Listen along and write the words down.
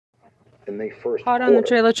in the first Hot on the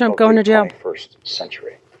trail of Trump of going the to jail. 21st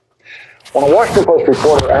century. When a Washington Post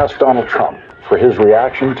reporter asked Donald Trump for his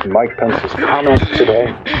reaction to Mike Pence's comments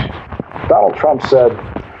today, Donald Trump said,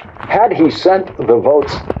 had he sent the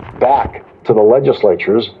votes back to the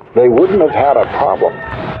legislatures, they wouldn't have had a problem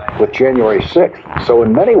with January 6th. So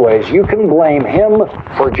in many ways, you can blame him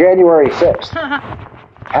for January 6th.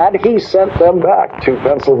 Had he sent them back to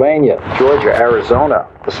Pennsylvania, Georgia, Arizona,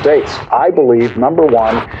 the states, I believe, number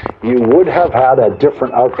one, you would have had a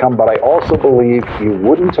different outcome, but I also believe you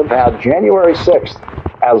wouldn't have had January 6th,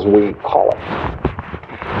 as we call it.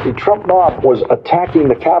 The Trump mob was attacking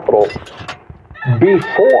the Capitol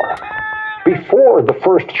before the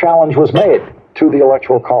first challenge was made to the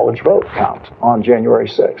Electoral College vote count on January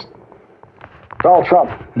 6th. Donald Trump,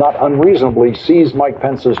 not unreasonably, sees Mike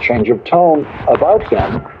Pence's change of tone about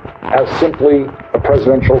him as simply a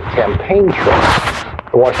presidential campaign trick.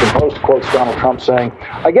 The Washington Post quotes Donald Trump saying,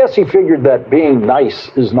 I guess he figured that being nice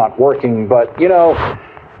is not working, but, you know,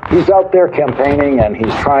 he's out there campaigning and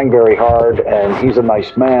he's trying very hard and he's a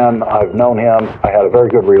nice man. I've known him. I had a very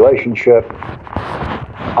good relationship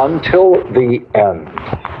until the end.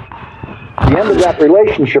 The end of that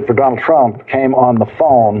relationship for Donald Trump came on the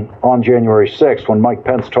phone on January 6th when Mike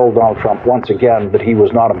Pence told Donald Trump once again that he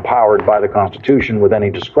was not empowered by the Constitution with any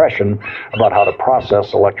discretion about how to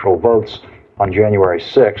process electoral votes on January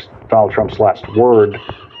 6th. Donald Trump's last word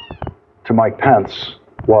to Mike Pence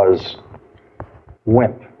was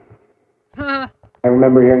wimp. I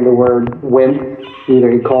remember hearing the word wimp.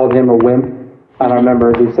 Either he called him a wimp. I don't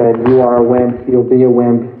remember if he said, you are a wimp, you'll be a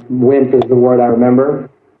wimp. Wimp is the word I remember.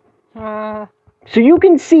 So you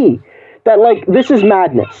can see that, like, this is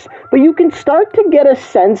madness. But you can start to get a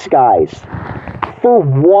sense, guys, for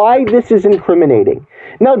why this is incriminating.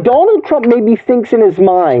 Now, Donald Trump maybe thinks in his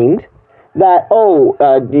mind that,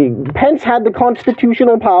 Pence had the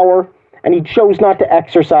constitutional power and he chose not to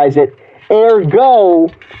exercise it. Ergo,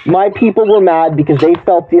 my people were mad because they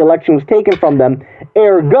felt the election was taken from them.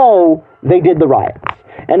 Ergo, they did the riots.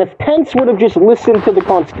 And if Pence would have just listened to the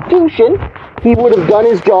Constitution, he would have done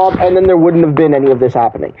his job, and then there wouldn't have been any of this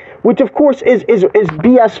happening. Which, of course, is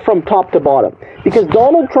BS from top to bottom. Because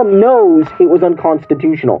Donald Trump knows it was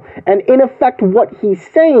unconstitutional. And in effect, what he's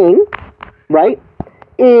saying, right,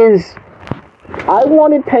 is, I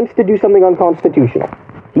wanted Pence to do something unconstitutional.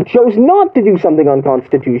 He chose not to do something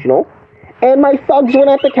unconstitutional. And my thugs went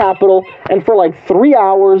at the Capitol, and for like 3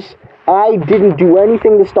 hours, I didn't do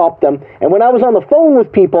anything to stop them. And when I was on the phone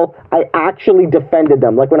with people, I actually defended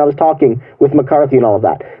them, like when I was talking with McCarthy and all of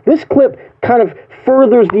that. This clip kind of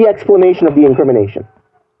furthers the explanation of the incrimination.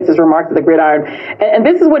 His remarks at the gridiron. And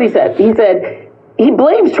this is what he said. He said, he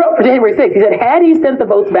blames Trump for January 6th. He said, had he sent the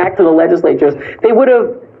votes back to the legislatures, they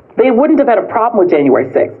wouldn't have had a problem with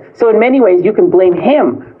January 6th. So in many ways, you can blame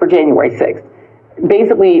him for January 6th.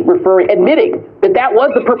 Basically admitting that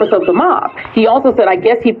was the purpose of the mob. He also said, I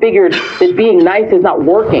guess he figured that being nice is not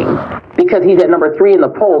working because he's at number 3 in the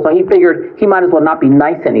poll. So he figured he might as well not be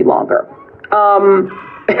nice any longer. Tara,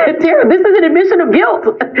 this is an admission of guilt.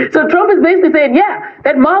 So Trump is basically saying, yeah,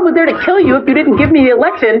 that mob was there to kill you if you didn't give me the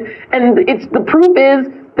election. And the proof is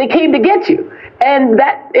they came to get you. And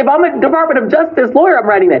that, if I'm a Department of Justice lawyer, I'm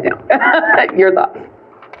writing that down. Your thoughts?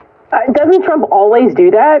 Doesn't Trump always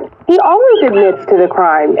do that? He always admits to the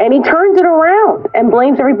crime, and he turns it around and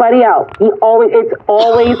blames everybody else. It's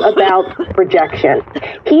always about projection.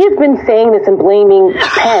 He has been saying this and blaming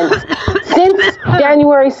Pence since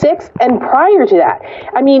January 6th and prior to that.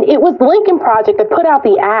 I mean, it was the Lincoln Project that put out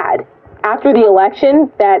the ad after the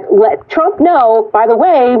election that let Trump know, by the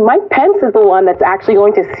way, Mike Pence is the one that's actually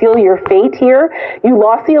going to seal your fate here. You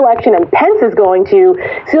lost the election, and Pence is going to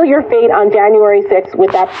seal your fate on January 6th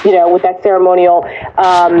with that, with that ceremonial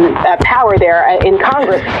power there in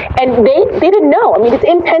Congress. And they didn't know. I mean, it's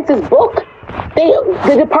in Pence's book.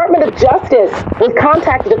 The Department of Justice was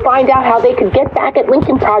contacted to find out how they could get back at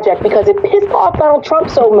Lincoln Project because it pissed off Donald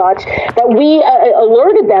Trump so much that we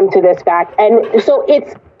alerted them to this fact. And so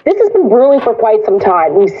this has been brewing for quite some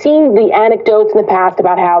time. We've seen the anecdotes in the past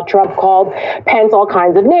about how Trump called Pence all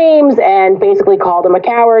kinds of names and basically called him a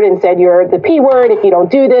coward and said, you're the P word if you don't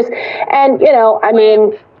do this. And,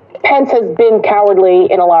 Pence has been cowardly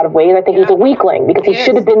in a lot of ways. I think he's a weakling because he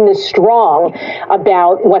should have been this strong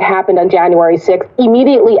about what happened on January 6th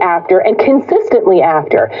immediately after and consistently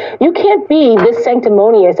after. You can't be this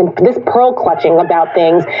sanctimonious and this pearl clutching about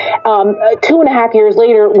things 2.5 years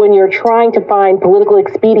later when you're trying to find political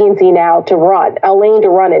expediency now to run, a lane to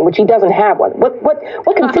run in, which he doesn't have one.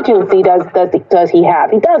 What constituency does he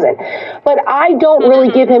have? He doesn't. But I don't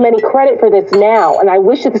really give him any credit for this now, and I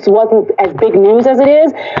wish that this wasn't as big news as it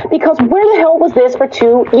is, Because where the hell was this for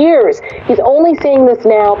 2 years? He's only saying this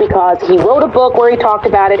now because he wrote a book where he talked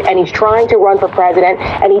about it, and he's trying to run for president,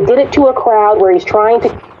 and he did it to a crowd where he's trying to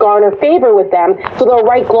garner favor with them, so they'll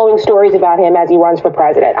write glowing stories about him as he runs for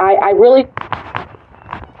president. I really...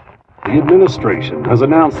 The administration has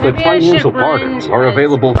announced that financial pardons are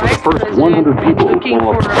available for the first 100 people who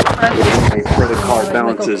qualify. Credit card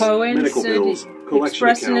balances, medical bills,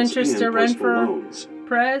 collection accounts, and personal loans.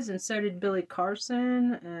 Prez, and so did Billy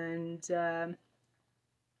Carson, and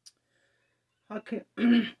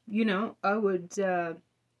you know, I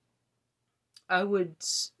would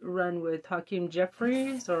run with Hakeem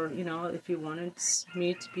Jeffries, or you know, if he wanted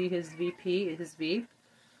me to be his VP, his Veep.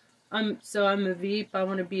 I'm a Veep. I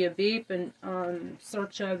want to be a Veep in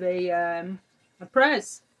search of a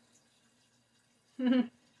Prez. In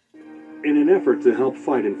an effort to help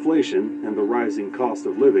fight inflation and the rising cost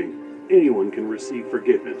of living, anyone can receive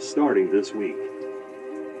forgiveness starting this week.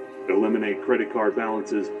 Eliminate credit card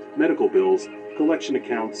balances, medical bills, collection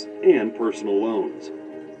accounts, and personal loans.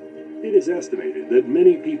 It is estimated that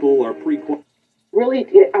many people are Really,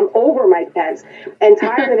 I'm over Mike Pence and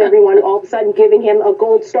tired of everyone all of a sudden giving him a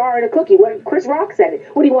gold star and a cookie. What Chris Rock said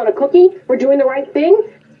it. What do you want, a cookie for doing the right thing?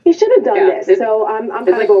 He should have done this. So I'm kind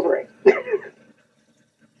of over it.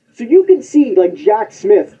 So you can see like Jack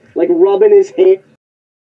Smith like rubbing his hand.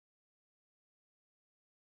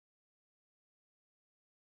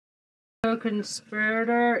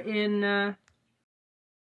 Co-conspirator in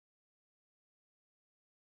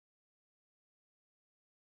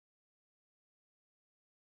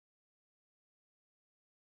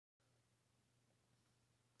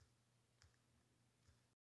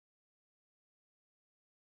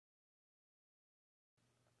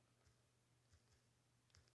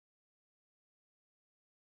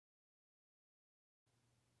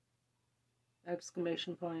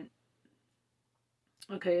exclamation point.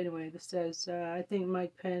 Okay, anyway, this says, I think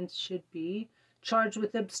Mike Pence should be charged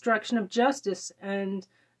with obstruction of justice and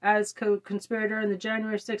as co-conspirator in the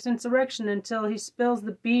January 6th insurrection until he spills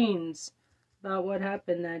the beans about what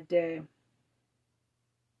happened that day.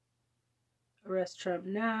 Arrest Trump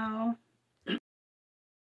now.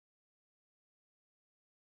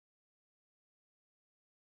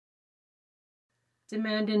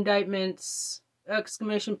 Demand indictments,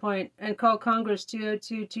 exclamation point, and call Congress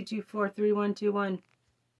 202-224-3121.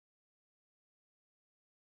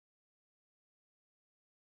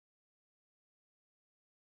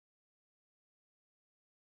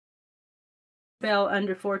 Bail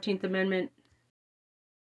under 14th Amendment.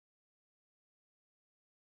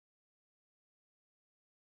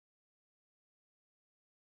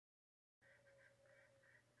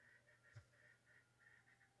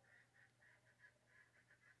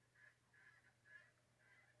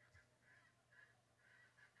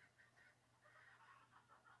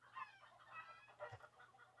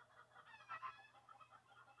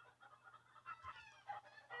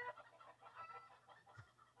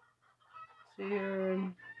 So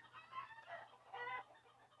here,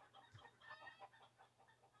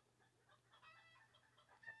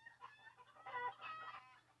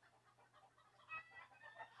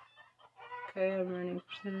 okay, I'm running for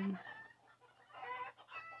Senate.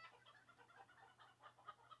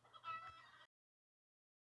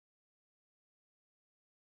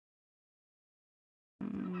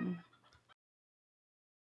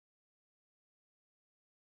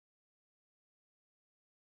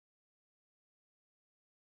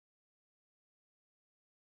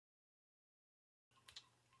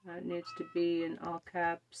 That needs to be in all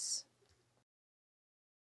caps.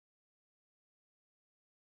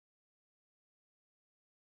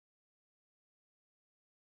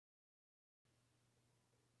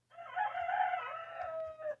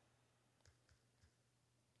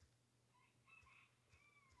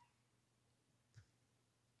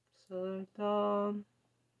 So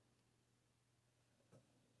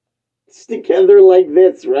Together like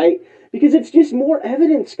this, right? Because it's just more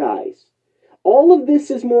evidence, guys. All of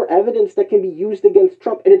this is more evidence that can be used against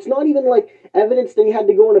Trump, and it's not even like evidence that he had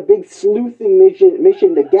to go on a big sleuthing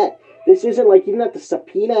mission to get. This isn't like he didn't have to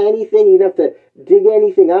subpoena anything, he didn't have to dig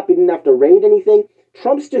anything up, he didn't have to raid anything.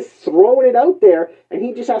 Trump's just throwing it out there, and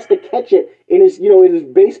he just has to catch it in his, in his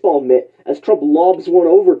baseball mitt as Trump lobs one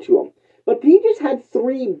over to him. But he just had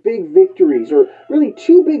 3 big victories, or really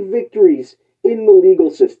 2 big victories in the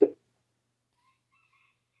legal system.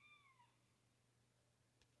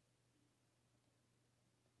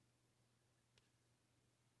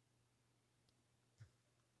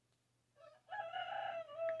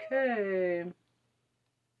 okay.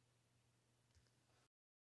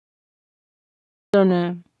 Don't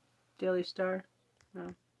know. Daily Star.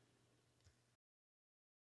 No.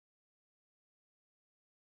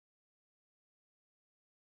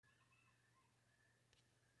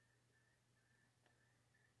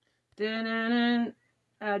 Dun-dun-dun.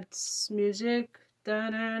 Adds music.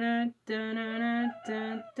 Dun-dun-dun, dun-dun-dun,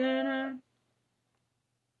 dun-dun-dun.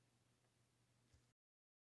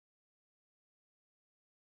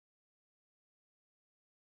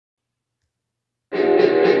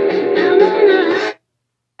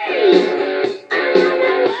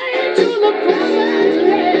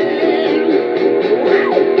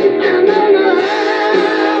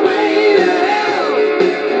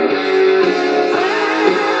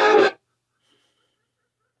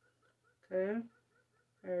 Okay.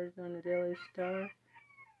 Arizona Daily Star.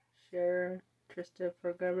 Share Trista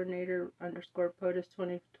for Governor _ POTUS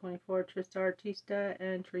 2024. Trista Artista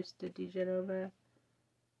and Trista DiGenova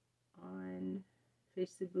on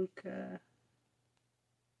Facebook.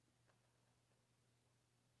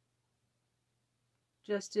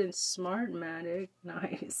 Justin Smartmatic.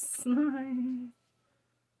 Nice. Nice.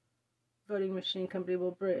 Voting machine company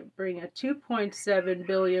will bring a $2.7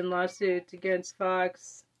 billion lawsuit against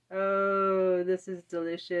Fox. Oh, this is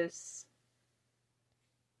delicious.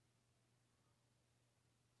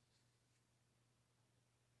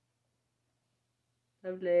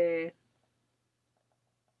 Lovely.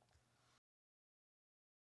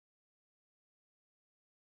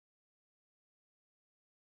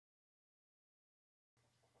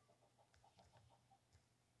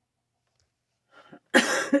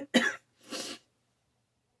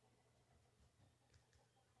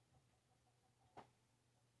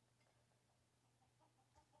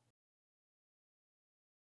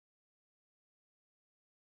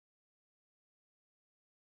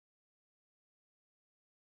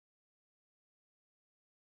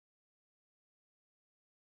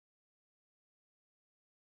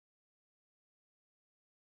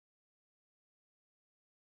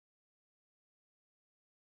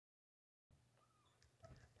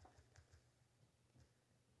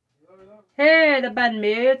 Hey, the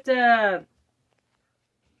bandmate. Down.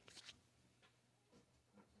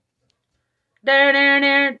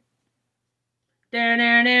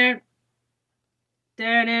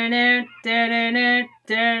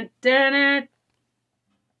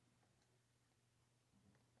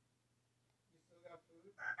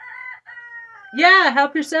 Yeah,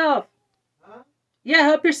 help yourself. Huh? Yeah,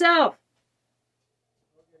 help yourself.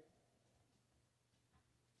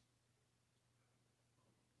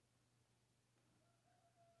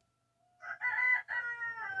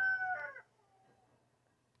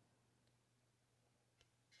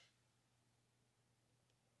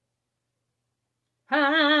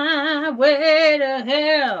 Highway to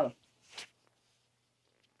hell.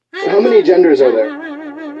 How many genders are there?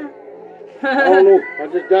 I don't know. I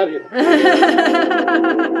just got here.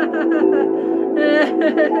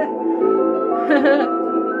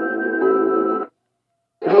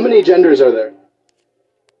 How many genders are there?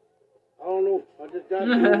 I don't know. I just got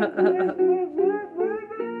here.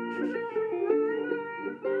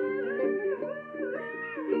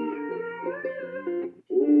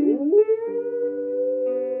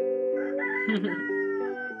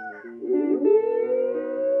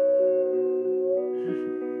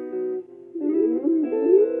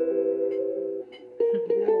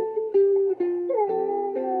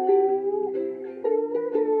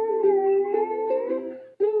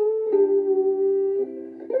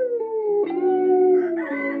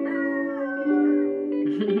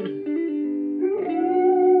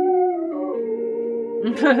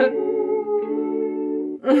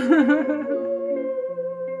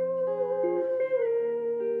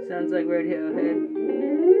 Sounds like Radiohead.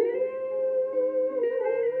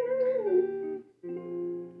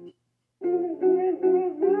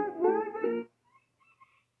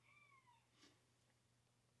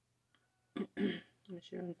 I'm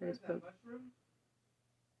sure on Facebook.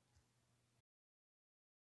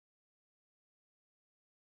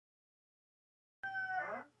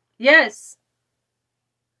 Yes.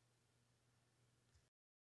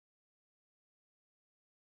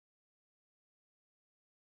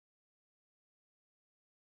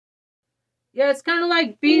 Yeah, it's kind of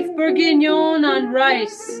like beef bourguignon on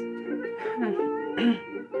rice.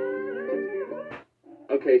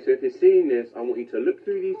 Okay, so if you're seeing this, I want you to look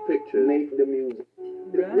through these pictures. Make the music.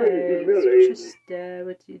 Right. Really. Just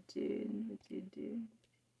what you doing? What you doing?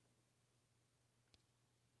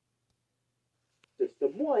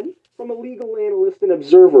 System. One, from a legal analyst and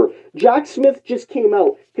observer. Jack Smith just came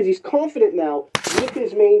out because he's confident now with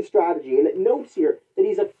his main strategy. And it notes here that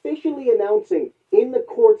he's officially announcing in the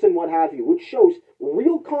courts and what have you, which shows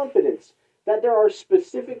real confidence that there are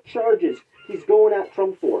specific charges he's going at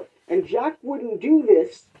Trump for. And Jack wouldn't do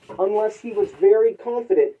this unless he was very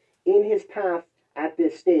confident in his path at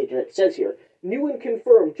this stage. And it says here, new and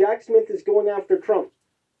confirmed, Jack Smith is going after Trump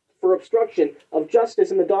for obstruction of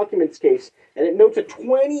justice in the documents case, and it notes a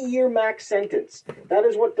 20-year max sentence. That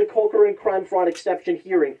is what the Colquhoun crime fraud exception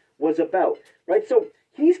hearing was about, right? So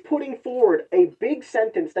he's putting forward a big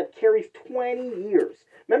sentence that carries 20 years.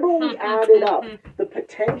 Remember when we added up the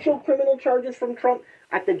potential criminal charges from Trump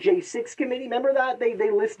at the J6 committee? Remember that? They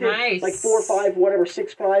listed like 4 or 5, whatever,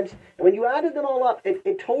 6 crimes. And when you added them all up,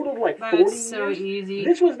 it totaled like 40 years. That's so easy.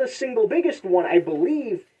 This was the single biggest one, I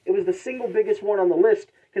believe. It was the single biggest one on the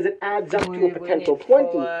list because it adds up to a potential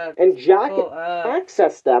 20. And Jack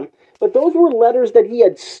accessed them. But those were letters that he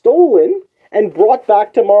had stolen and brought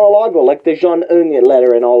back to Mar-a-Lago, like the Jean Eunice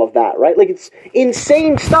letter and all of that, right? Like, it's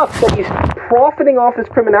insane stuff that he's profiting off his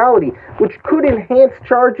criminality, which could enhance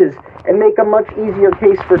charges and make a much easier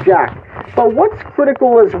case for Jack. But what's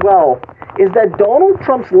critical as well is that Donald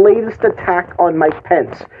Trump's latest attack on Mike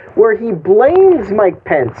Pence, where he blames Mike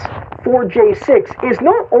Pence for J6, is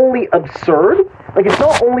not only absurd, like it's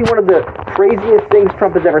not only one of the craziest things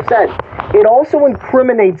Trump has ever said, it also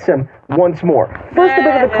incriminates him once more. First, a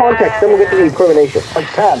bit of the context, then we'll get to the incrimination. Mike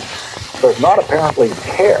Pence does not apparently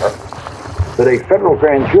care that a federal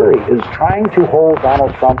grand jury is trying to hold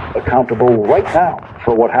Donald Trump accountable right now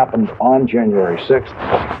for what happened on January 6th.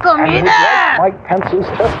 And would like Mike Pence's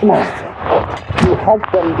testimony to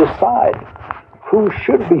help them decide who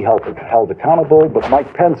should be held accountable, but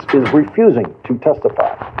Mike Pence is refusing to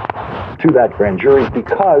testify to that grand jury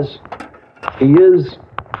because he is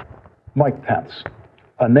Mike Pence,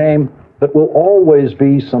 a name that will always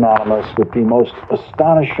be synonymous with the most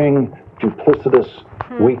astonishing, duplicitous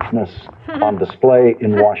weakness on display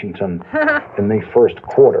in Washington in the first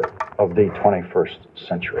quarter of the 21st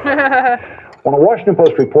century. When a Washington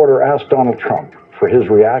Post reporter asked Donald Trump for his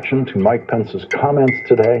reaction to Mike Pence's comments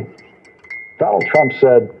today, Donald Trump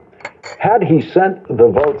said, had he sent the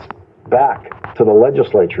votes back to the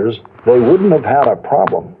legislatures, they wouldn't have had a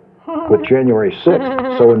problem with January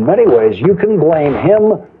 6th. So in many ways, you can blame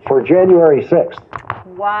him for January 6th.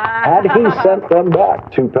 Wow. Had he sent them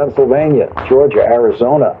back to Pennsylvania, Georgia,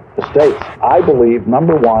 Arizona, the states, I believe,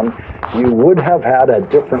 number one, you would have had a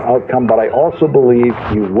different outcome, but I also believe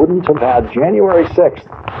you wouldn't have had January 6th,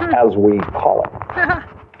 as we call it.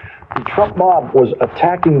 The Trump mob was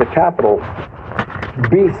attacking the Capitol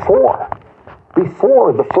before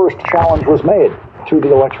the first challenge was made to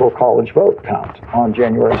the Electoral College vote count on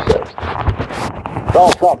January 6th.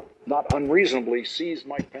 Donald Trump, not unreasonably, sees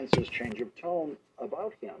Mike Pence's change of tone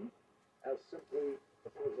about him as simply a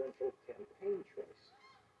presidential campaign choice.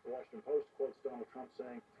 The Washington Post quotes Donald Trump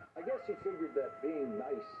saying, I guess he figured that being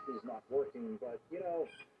nice is not working, but, you know,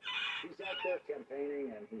 he's out there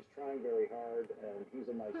campaigning and he's trying very hard and he's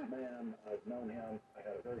a nice man. I've known him. I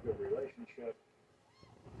had a very good relationship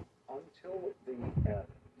until the end.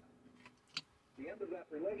 The end of that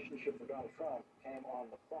relationship for Donald Trump came on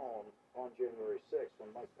the phone on January 6th when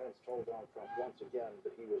Mike Pence told Donald Trump once again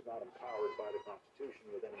that he was not empowered by the Constitution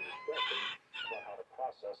with any discretion about how to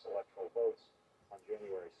process electoral votes on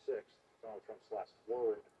January 6th. Donald Trump's last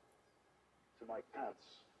word to Mike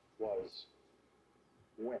Pence was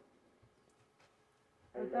wimp.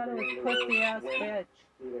 I thought it was pussy-ass bitch.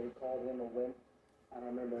 Either he called him a wimp. I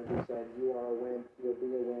don't remember if he said, you are a wimp, you'll be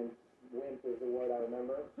a wimp. Wimp is the word I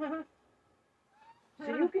remember.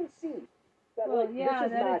 So you can see that, Well, like, yeah,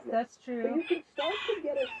 this is madness. that's But true. you can start to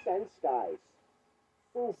get a sense, guys,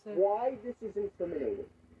 for why this is incriminating.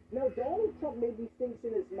 Now, Donald Trump maybe thinks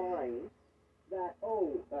in his mind that,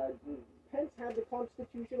 Pence had the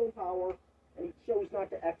constitutional power and he chose not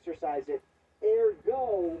to exercise it.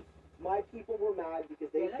 Ergo, my people were mad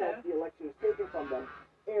because they felt the election was taken from them.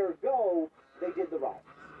 Ergo, they did the riots.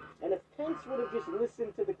 And if Pence would have just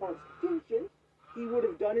listened to the Constitution, he would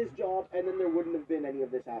have done his job, and then there wouldn't have been any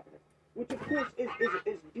of this happening. Which, of course, is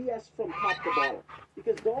BS from top to bottom.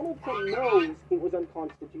 Because Donald Trump knows it was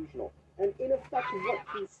unconstitutional. And in effect, what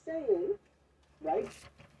he's saying, right,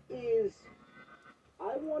 is,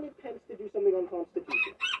 I wanted Pence to do something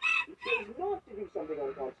unconstitutional. He chose not to do something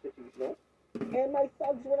unconstitutional. And my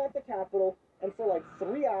thugs went at the Capitol, and for like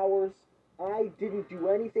 3 hours, I didn't do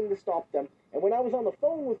anything to stop them. And when I was on the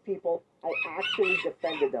phone with people, I actually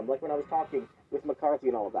defended them, like when I was talking with McCarthy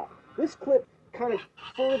and all of that. This clip kind of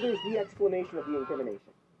furthers the explanation of the incrimination.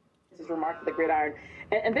 His remark at the gridiron.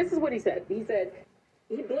 And this is what he said. He said,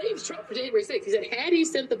 he blames Trump for January 6th. He said, had he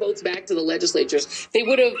sent the votes back to the legislatures, they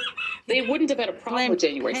wouldn't have had a problem with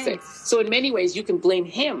January 6th. So in many ways, you can blame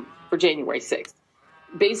him for January 6th.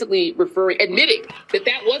 Basically admitting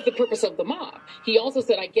that was the purpose of the mob. He also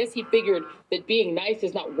said, I guess he figured that being nice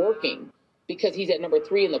is not working because he's at number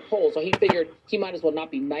 3 in the poll. So he figured he might as well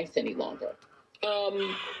not be nice any longer.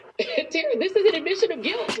 Tara, this is an admission of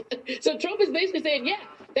guilt. So Trump is basically saying, yeah,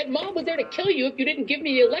 that mob was there to kill you if you didn't give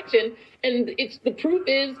me the election, and the proof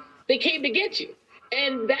is they came to get you.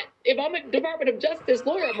 And that, if I'm a Department of Justice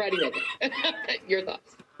lawyer, I'm writing that down. Your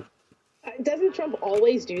thoughts? Doesn't Trump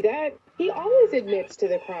always do that? He always admits to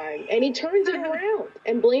the crime, and he turns it around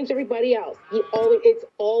and blames everybody else. It's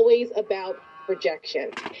always about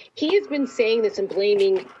projection. He has been saying this and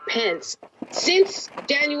blaming Pence since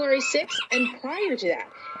January 6th and prior to that.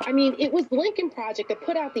 I mean, it was the Lincoln Project that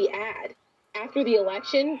put out the ad after the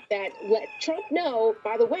election that let Trump know,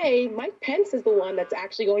 by the way, Mike Pence is the one that's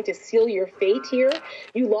actually going to seal your fate here.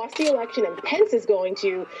 You lost the election, and Pence is going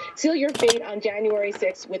to seal your fate on January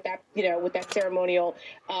 6th with that, with that ceremonial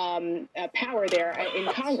power there in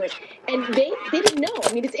Congress. And they didn't know.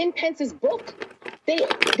 I mean, it's in Pence's book.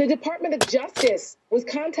 The Department of Justice was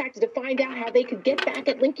contacted to find out how they could get back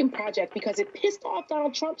at Lincoln Project because it pissed off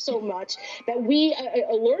Donald Trump so much that we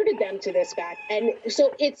alerted them to this fact. And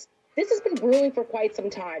so this has been brewing for quite some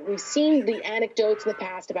time. We've seen the anecdotes in the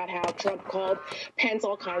past about how Trump called Pence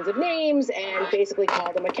all kinds of names and basically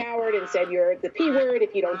called him a coward and said, you're the P word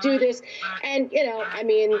if you don't do this. And,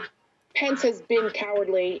 Pence has been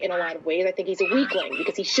cowardly in a lot of ways. I think he's a weakling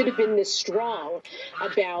because he should have been this strong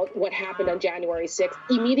about what happened on January 6th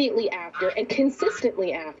immediately after and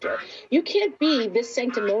consistently after. You can't be this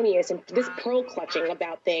sanctimonious and this pearl clutching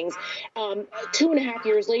about things 2.5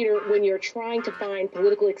 years later when you're trying to find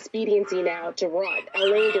political expediency now to run, a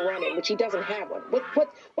lane to run in, which he doesn't have one.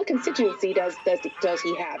 What constituency does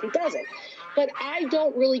he have? He doesn't. But I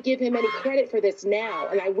don't really give him any credit for this now,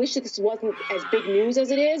 and I wish that this wasn't as big news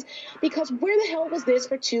as it is, because where the hell was this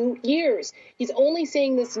for 2 years? He's only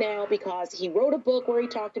saying this now because he wrote a book where he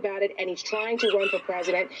talked about it, and he's trying to run for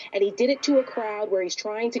president, and he did it to a crowd where he's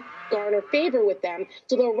trying to garner favor with them,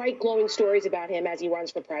 so they'll write glowing stories about him as he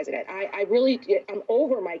runs for president. I'm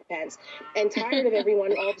over Mike Pence, and tired of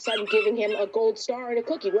everyone all of a sudden giving him a gold star and a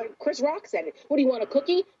cookie. What Chris Rock said it. What do you want, a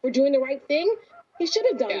cookie? We're doing the right thing? He should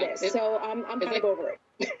have done this, so I'm kind of over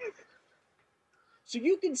it. So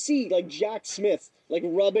you can see, Jack Smith,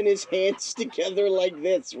 rubbing his hands together like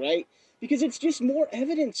this, right? Because it's just more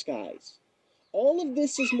evidence, guys. All of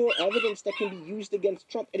this is more evidence that can be used against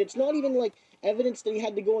Trump. And it's not even, evidence that he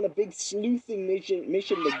had to go on a big sleuthing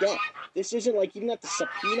mission to get. This isn't he didn't have to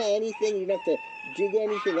subpoena anything. He didn't have to dig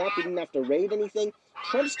anything up. He didn't have to raid anything.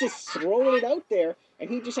 Trump's just throwing it out there, and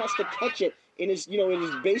he just has to catch it in his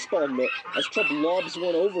baseball mitt as Trump lobs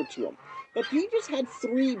one over to him. But he just had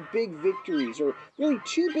 3 big victories, or really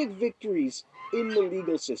 2 big victories in the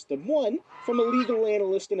legal system. One, from a legal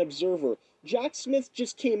analyst and observer. Jack Smith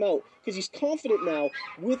just came out because he's confident now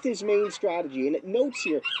with his main strategy. And it notes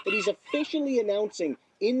here that he's officially announcing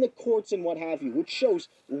in the courts and what have you, which shows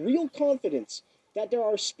real confidence that there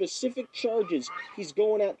are specific charges he's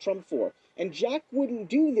going at Trump for. And Jack wouldn't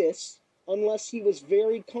do this unless he was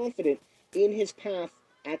very confident in his path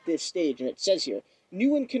at this stage. And it says here,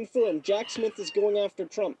 new and confirmed, Jack Smith is going after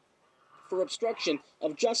Trump for obstruction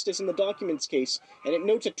of justice in the documents case, and it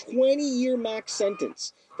notes a 20-year max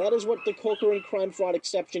sentence. That is what the Corcoran crime fraud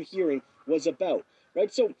exception hearing was about,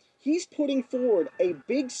 right? So he's putting forward a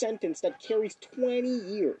big sentence that carries 20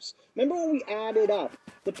 years. Remember when we added up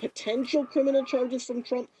the potential criminal charges from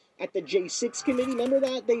Trump at the J6 committee? Remember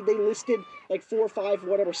that? They listed 4 or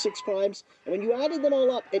 5, 6 crimes. And when you added them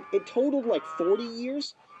all up, it totaled 40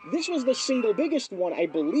 years. This was the single biggest one. I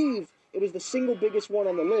believe it was the single biggest one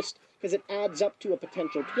on the list because it adds up to a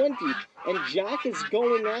potential 20. And Jack is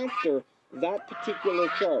going after that particular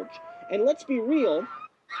charge. And let's be real,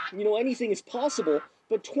 anything is possible,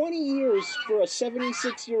 but 20 years for a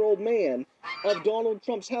 76-year-old man of Donald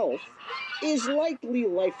Trump's health is likely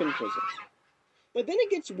life in prison. But then it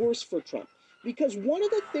gets worse for Trump, because one of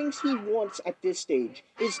the things he wants at this stage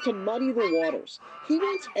is to muddy the waters. He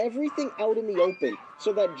wants everything out in the open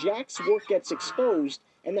so that Jack's work gets exposed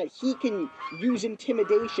and that he can use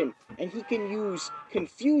intimidation and he can use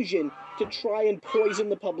confusion to try and poison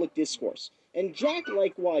the public discourse. And Jack,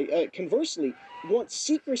 likewise, conversely, wants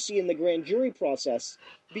secrecy in the grand jury process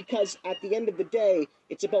because at the end of the day,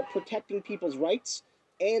 it's about protecting people's rights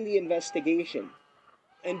and the investigation.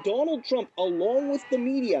 And Donald Trump, along with the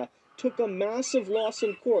media, took a massive loss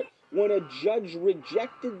in court when a judge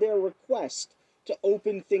rejected their request to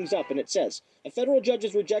open things up. And it says, a federal judge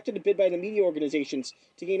has rejected a bid by the media organizations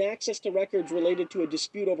to gain access to records related to a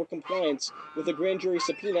dispute over compliance with a grand jury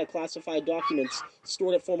subpoena classified documents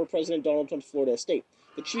stored at former President Donald Trump's Florida estate.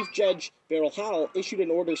 The chief judge, Beryl Howell, issued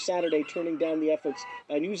an order Saturday turning down the efforts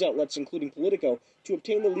by news outlets, including Politico, to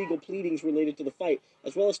obtain the legal pleadings related to the fight,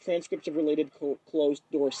 as well as transcripts of related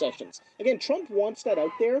closed-door sessions. Again, Trump wants that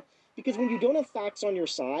out there Because when you don't have facts on your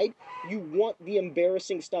side, you want the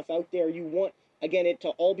embarrassing stuff out there. You want, again, it to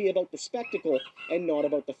all be about the spectacle and not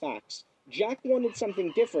about the facts. Jack wanted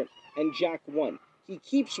something different, and Jack won. He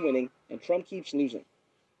keeps winning, and Trump keeps losing.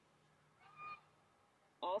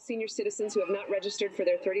 All senior citizens who have not registered for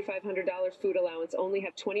their $3,500 food allowance only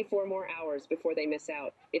have 24 more hours before they miss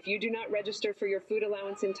out. If you do not register for your food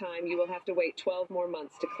allowance in time, you will have to wait 12 more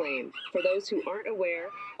months to claim. For those who aren't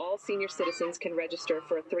aware, all senior citizens can register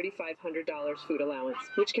for a $3,500 food allowance,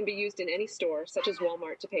 which can be used in any store, such as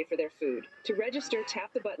Walmart, to pay for their food. To register,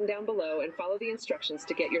 tap the button down below and follow the instructions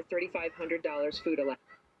to get your $3,500 food allowance.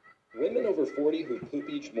 Women over 40 who poop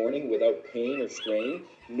each morning without pain or strain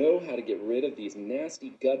know how to get rid of these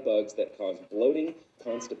nasty gut bugs that cause bloating,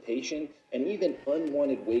 constipation, and even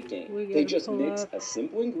unwanted weight gain. They just mix a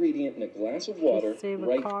simple ingredient in a glass of water Save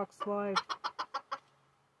Cox's life.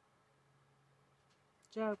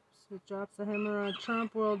 It drops the hammer on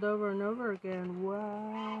Trump world over and over again.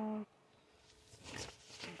 Wow.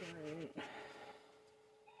 Great.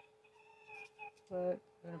 But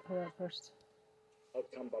I'm gonna put that first.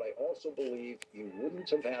 Outcome, but I also believe you wouldn't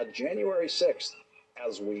have had January 6th,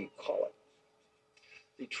 as we call it.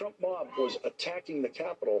 The Trump mob was attacking the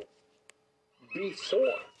Capitol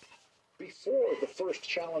before the first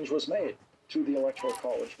challenge was made to the Electoral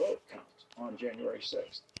College vote count on January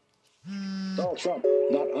 6th. Donald Trump,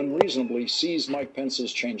 not unreasonably, sees Mike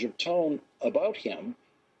Pence's change of tone about him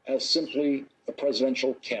as simply a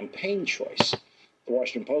presidential campaign choice. The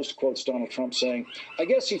Washington Post quotes Donald Trump saying, "I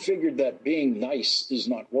guess he figured that being nice is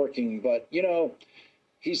not working, but, you know,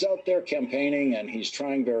 he's out there campaigning and he's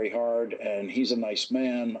trying very hard and he's a nice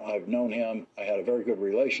man. I've known him. I had a very good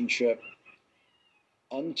relationship."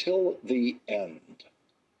 Until the end.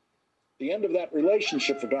 The end of that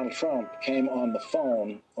relationship for Donald Trump came on the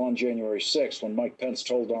phone on January 6th when Mike Pence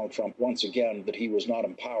told Donald Trump once again that he was not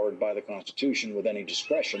empowered by the Constitution with any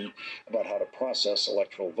discretion about how to process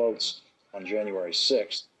electoral votes. On January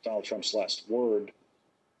 6th, Donald Trump's last word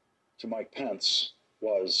to Mike Pence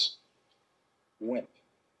was wimp.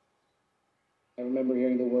 I remember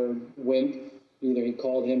hearing the word wimp. Either he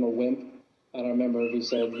called him a wimp. I don't remember if he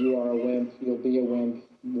said, "You are a wimp, you'll be a wimp."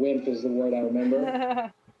 Wimp is the word I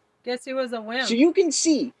remember. Guess he was a wimp. So you can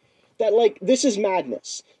see that, like, this is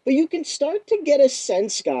madness. But you can start to get a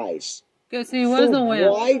sense, guys, guess he was a wimp.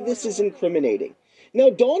 Why this is incriminating. Now,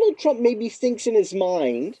 Donald Trump maybe thinks in his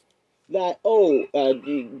mind that,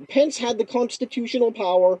 Pence had the constitutional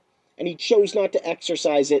power and he chose not to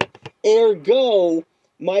exercise it. Ergo,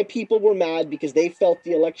 my people were mad because they felt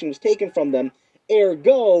the election was taken from them.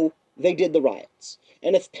 Ergo, they did the riots.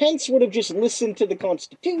 And if Pence would have just listened to the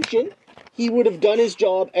Constitution, he would have done his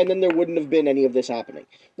job and then there wouldn't have been any of this happening.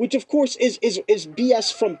 Which, of course, is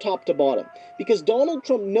BS from top to bottom. Because Donald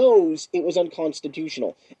Trump knows it was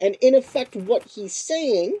unconstitutional. And in effect, what he's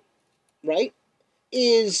saying, right,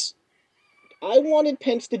 is, I wanted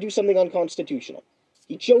Pence to do something unconstitutional.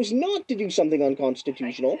 He chose not to do something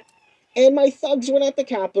unconstitutional. And my thugs went at the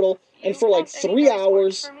Capitol, and for like 3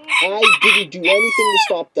 hours, I didn't do anything to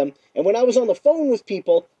stop them. And when I was on the phone with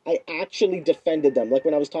people, I actually defended them, like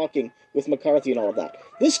when I was talking with McCarthy and all of that.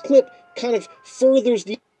 This clip kind of furthers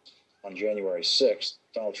the... On January 6th,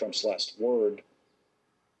 Donald Trump's last word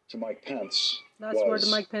to Mike Pence word to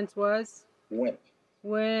Mike Pence was? Wimp.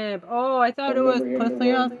 Wimp. Oh, I thought it was pussy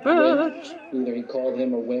ass bitch. Either he called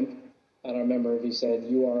him a wimp. I don't remember if he said,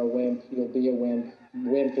 "You are a wimp, you'll be a wimp."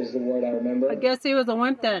 Wimp is the word I remember. I guess he was a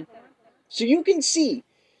wimp then. So you can see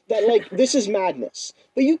that, like, this is madness.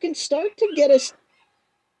 But you can start to get a... Last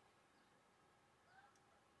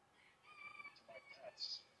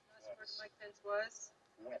word to Mike Pence was?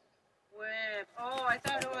 Wimp. Wimp. Oh, I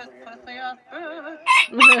thought it was pussy ass bitch.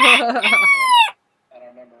 I don't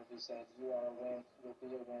remember if he said, "You are a wimp, you'll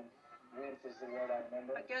be a wimp." Wimp is the word I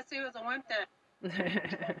remember. I guess he was a wimp then.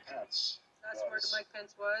 Pence Last word to Mike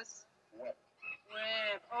Pence was? Wimp.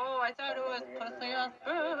 Wimp. Oh, I thought it was pussy ass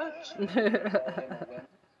bitch.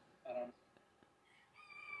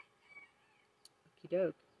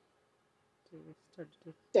 Okey-doke.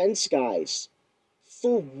 Sense, guys,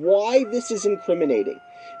 for why this is incriminating.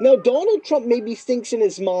 Now, Donald Trump maybe thinks in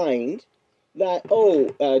his mind that,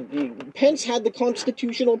 Pence had the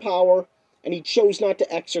constitutional power and he chose not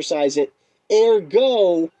to exercise it.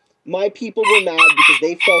 Ergo, my people were mad because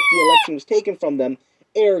they felt the election was taken from them.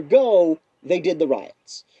 Ergo, they did the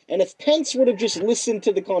riots. And if Pence would have just listened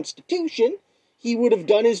to the Constitution, he would have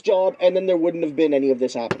done his job and then there wouldn't have been any of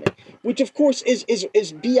this happening. Which, of course, is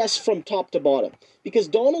BS from top to bottom. Because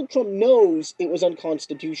Donald Trump knows it was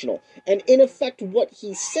unconstitutional. And in effect, what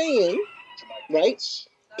he's saying, right,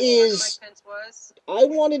 is I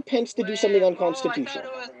wanted Pence to do something unconstitutional.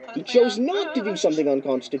 He chose not to do something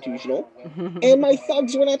unconstitutional, and my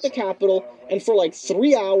thugs went at the Capitol, and for like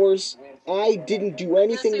 3 hours, I didn't do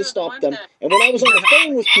anything to stop them. And when I was on the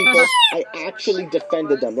phone with people, I actually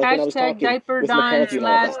defended them, like when I was talking with McCarthy and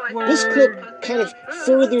all that. This clip kind of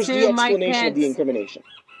furthers the explanation of the incrimination.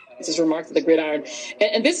 This is remarks of the gridiron.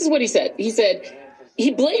 And this is what he said. He said,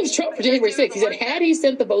 he blames Trump for January 6th. He said, had he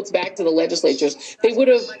sent the votes back to the legislatures, they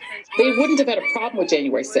wouldn't have had a problem with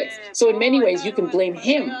January 6th. So in many ways, you can blame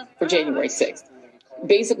him for January 6th.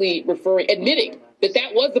 Basically admitting that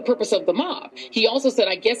that was the purpose of the mob. He also said,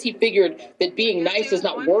 I guess he figured that being nice is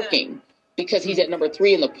not working because he's at number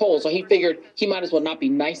 3 in the poll. So he figured he might as well not be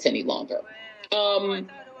nice any longer.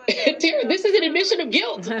 Tara, this is an admission of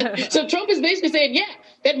guilt. So Trump is basically saying, yeah,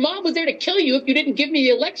 that mob was there to kill you if you didn't give me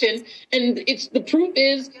the election. And the proof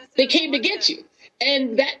is they came to get you.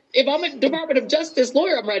 And that, if I'm a Department of Justice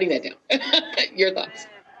lawyer, I'm writing that down. Your thoughts?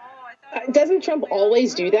 Doesn't Trump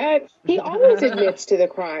always do that? He always admits to the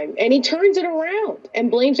crime, and he turns it around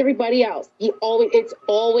and blames everybody else. It's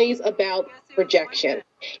always about rejection.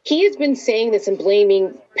 He has been saying this and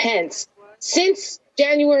blaming Pence since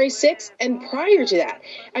January 6th and prior to that.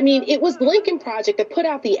 I mean, it was the Lincoln Project that put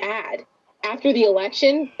out the ad after the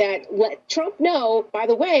election that let Trump know, by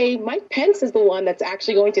the way, Mike Pence is the one that's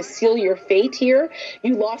actually going to seal your fate here.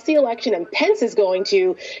 You lost the election, and Pence is going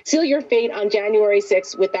to seal your fate on January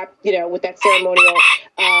 6th with that, with that ceremonial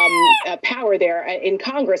power there in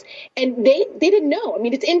Congress. And they didn't know. I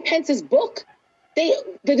mean, it's in Pence's book.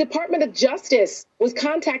 The Department of Justice was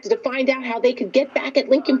contacted to find out how they could get back at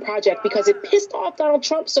Lincoln Project because it pissed off Donald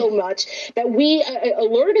Trump so much that we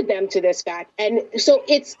alerted them to this fact. And so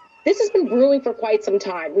this has been brewing for quite some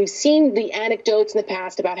time. We've seen the anecdotes in the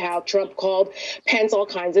past about how Trump called Pence all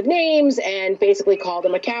kinds of names and basically called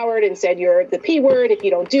him a coward and said, you're the P word if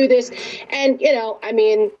you don't do this. And,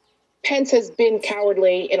 Pence has been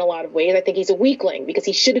cowardly in a lot of ways. I think he's a weakling because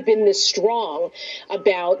he should have been this strong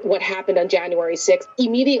about what happened on January 6th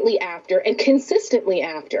immediately after and consistently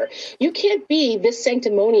after. You can't be this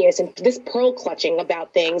sanctimonious and this pearl clutching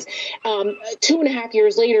about things 2.5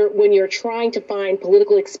 years later when you're trying to find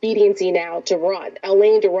political expediency now to run, a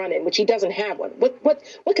lane to run in, which he doesn't have one.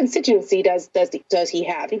 What constituency does he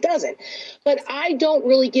have? He doesn't. But I don't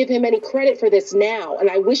really give him any credit for this now, and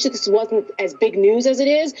I wish that this wasn't as big news as it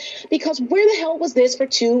is. Because where the hell was this for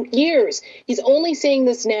 2 years? He's only saying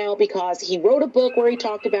this now because he wrote a book where he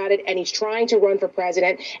talked about it and he's trying to run for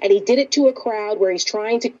president. And he did it to a crowd where he's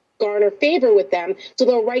trying to garner favor with them. So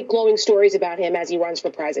they'll write glowing stories about him as he runs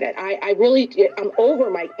for president. I'm over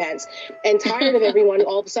Mike Pence and tired of everyone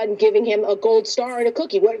all of a sudden giving him a gold star and a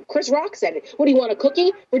cookie. What Chris Rock said it. What do you want, a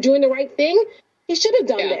cookie? We're doing the right thing? He should have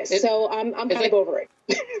done this. So I'm kind of over it.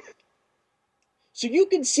 So you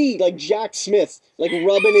can see, like, Jack Smith, like,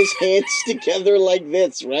 rubbing his hands together like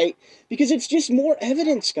this, right? Because it's just more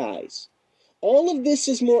evidence, guys. All of this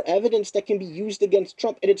is more evidence that can be used against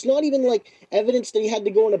Trump. And it's not even, like, evidence that he had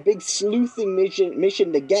to go on a big sleuthing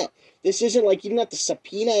mission to get. This isn't like he didn't have to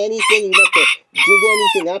subpoena anything. He didn't have to dig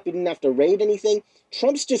anything up. He didn't have to raid anything.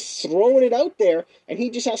 Trump's just throwing it out there, and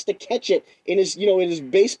he just has to catch it in his, in his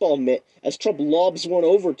baseball mitt as Trump lobs one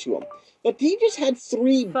over to him. But he just had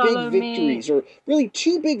 3 big victories, or really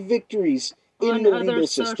 2 big victories in the legal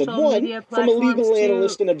system. One, from a legal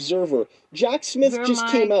analyst and observer. Jack Smith just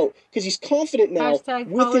came out because he's confident now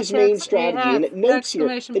with his main strategy. And it notes here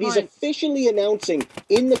that he's officially announcing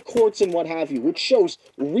in the courts and what have you, which shows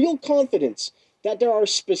real confidence that there are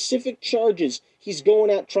specific charges he's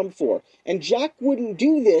going at Trump for. And Jack wouldn't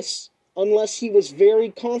do this unless he was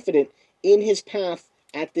very confident in his path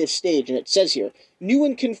at this stage. And it says here, new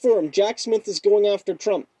and confirmed, Jack Smith is going after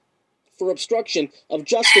Trump for obstruction of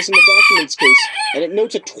justice in the documents case, and it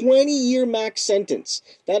notes a 20-year max sentence.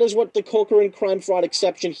 That is what the Corcoran crime fraud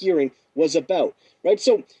exception hearing was about, right?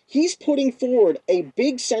 So he's putting forward a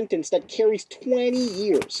big sentence that carries 20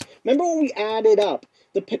 years. Remember when we added up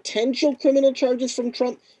the potential criminal charges from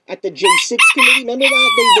Trump at the J6 committee? Remember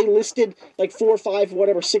that? They listed like 4 or 5,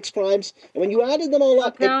 whatever, 6 crimes. And when you added them all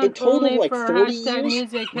up, it totaled like 30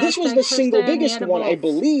 years. This was the single biggest one, I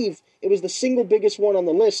believe. It was the single biggest one on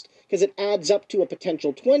the list because it adds up to a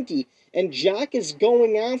potential 20. And Jack is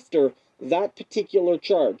going after that particular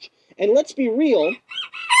charge. And let's be real,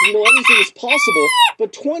 anything is possible,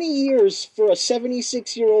 but 20 years for a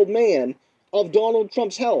 76-year-old man of Donald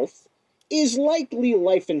Trump's health is likely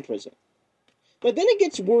life in prison. But then it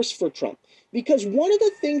gets worse for Trump, because one of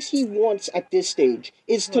the things he wants at this stage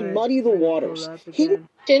is to muddy the waters.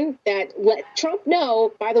 That let Trump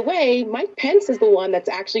know, by the way, Mike Pence is the one that's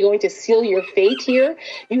actually going to seal your fate here.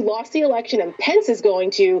 You lost the election, and Pence is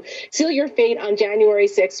going to seal your fate on January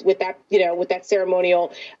 6th with that, with that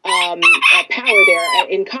ceremonial power there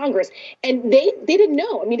in Congress. And they didn't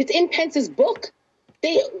know. I mean, it's in Pence's book.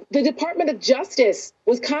 The Department of Justice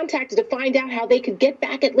was contacted to find out how they could get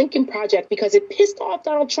back at Lincoln Project because it pissed off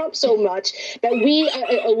Donald Trump so much that we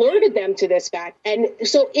alerted them to this fact. And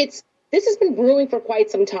so this has been brewing for quite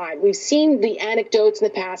some time. We've seen the anecdotes in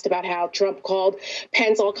the past about how Trump called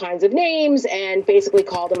Pence all kinds of names and basically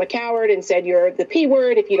called him a coward and said, you're the P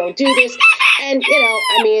word if you don't do this. And,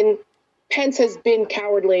 Pence has been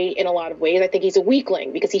cowardly in a lot of ways. I think he's a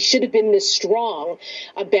weakling because he should have been this strong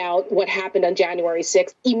about what happened on January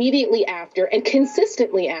 6th immediately after and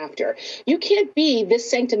consistently after. You can't be this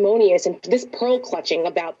sanctimonious and this pearl clutching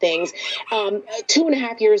about things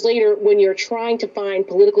 2.5 years later when you're trying to find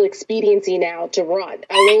political expediency now to run,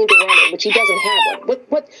 a lane to run in, which he doesn't have one.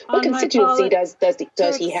 What constituency does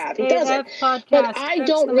he have? He doesn't. But I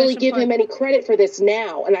don't really give him any credit for this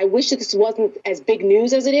now, and I wish that this wasn't as big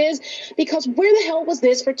news as it is. Because where the hell was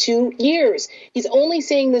this for 2 years? He's only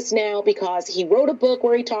saying this now because he wrote a book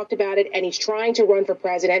where he talked about it and he's trying to run for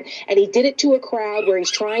president, and he did it to a crowd where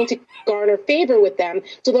he's trying to garner favor with them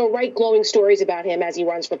so they'll write glowing stories about him as he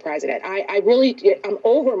runs for president. I'm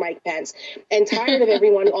over Mike Pence and tired of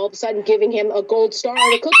everyone all of a sudden giving him a gold star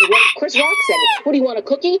and a cookie. What Chris Rock said, what do you want, a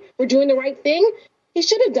cookie? We're doing the right thing? He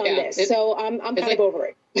should have done this. So I'm kind of over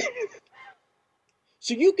it.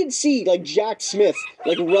 So you can see, Jack Smith,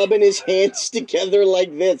 rubbing his hands together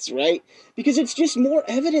like this, right? Because it's just more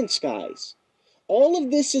evidence, guys. All of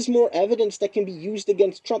this is more evidence that can be used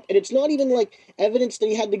against Trump. And it's not even, evidence that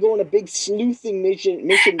he had to go on a big sleuthing mission to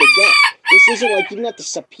get. This isn't he didn't have to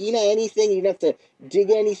subpoena anything. He didn't have to dig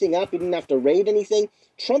anything up. He didn't have to raid anything.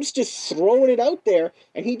 Trump's just throwing it out there,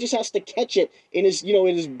 and he just has to catch it in his,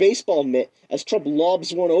 in his baseball mitt as Trump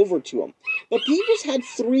lobs one over to him. But he just had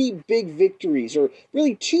 3 big victories, or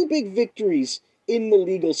really 2 big victories in the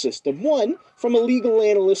legal system. One, from a legal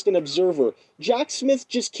analyst and observer. Jack Smith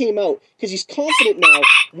just came out because he's confident now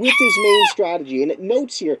with his main strategy, and it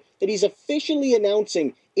notes here that he's officially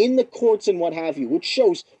announcing in the courts and what have you, which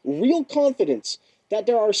shows real confidence that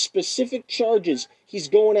there are specific charges he's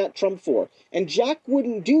going at Trump for. And Jack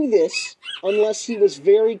wouldn't do this unless he was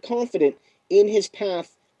very confident in his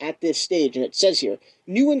path at this stage. And it says here,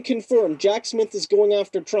 new and confirmed, Jack Smith is going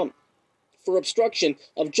after Trump for obstruction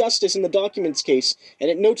of justice in the documents case, and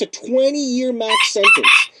it notes a 20-year max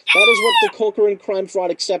sentence. That is what the Corcoran crime fraud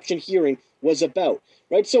exception hearing was about,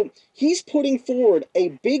 right? So he's putting forward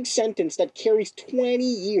a big sentence that carries 20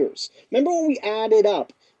 years. Remember when we added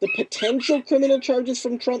up the potential criminal charges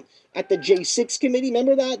from Trump at the J6 committee?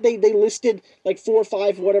 Remember that? They listed 4 or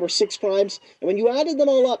 5, 6 crimes. And when you added them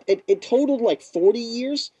all up, it totaled 40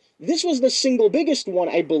 years. This was the single biggest one.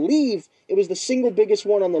 I believe it was the single biggest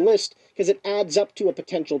one on the list because it adds up to a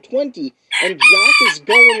potential 20. And Jack is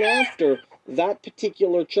going after that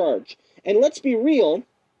particular charge. And let's be real,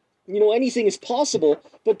 anything is possible,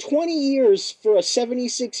 but 20 years for a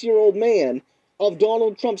 76-year-old man of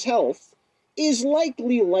Donald Trump's health is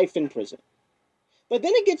likely life in prison. But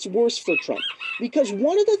then it gets worse for Trump, because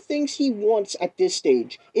one of the things he wants at this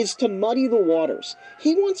stage is to muddy the waters.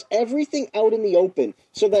 He wants everything out in the open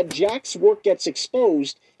so that Jack's work gets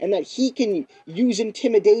exposed and that he can use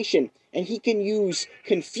intimidation and he can use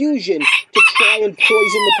confusion to try and poison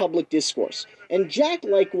the public discourse. And Jack,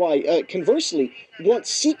 likewise, conversely, wants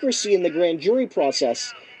secrecy in the grand jury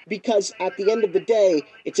process because at the end of the day,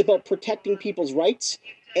 it's about protecting people's rights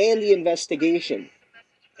and the investigation.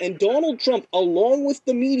 And Donald Trump, along with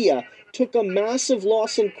the media, took a massive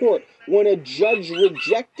loss in court when a judge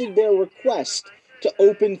rejected their request to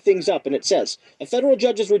open things up. And it says, a federal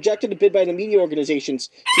judge has rejected a bid by the media organizations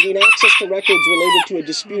to gain access to records related to a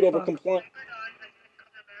dispute over compliance.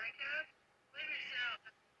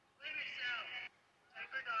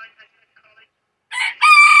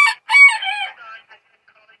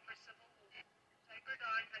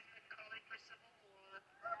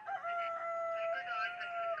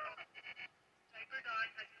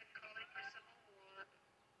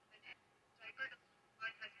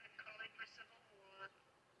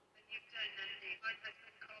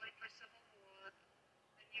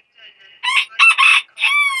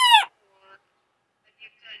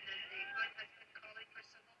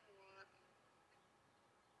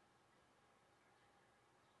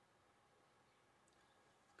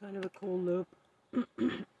 Kind of a cool loop.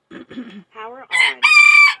 Power on.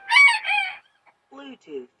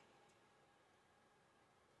 Bluetooth.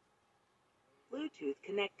 Bluetooth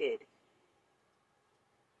connected.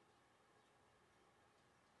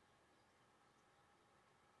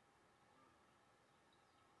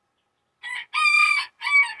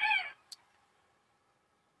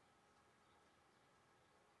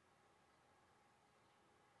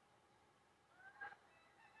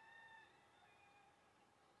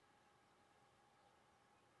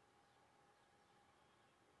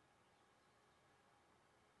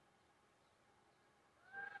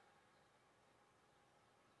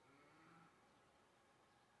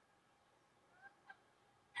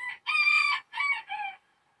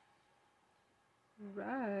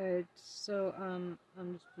 Right. So I'm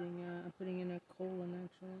just putting in a colon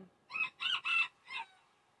actually.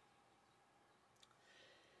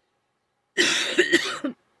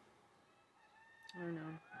 I don't know.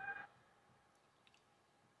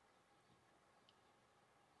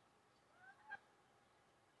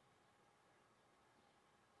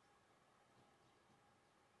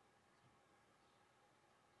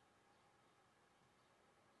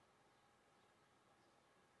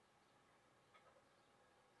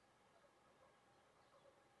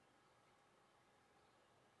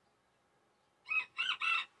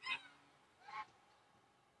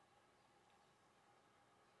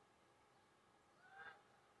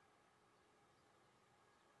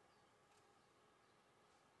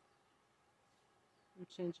 I'm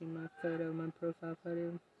changing my photo, my profile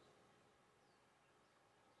photo.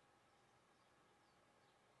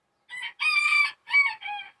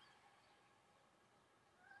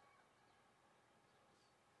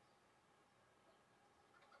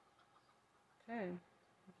 Okay.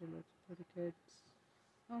 It looks pretty good.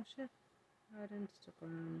 Oh shit. Add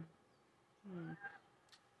Instagram.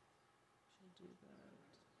 Should do that.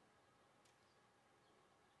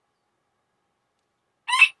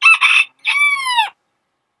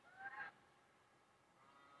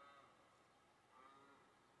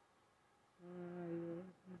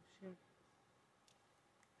 Oh shit.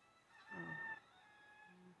 Oh.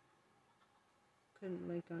 Couldn't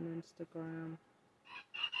link on Instagram.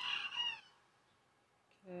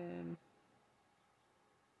 Okay.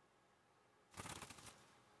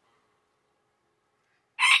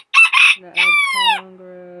 Gonna add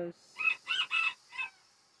Congress.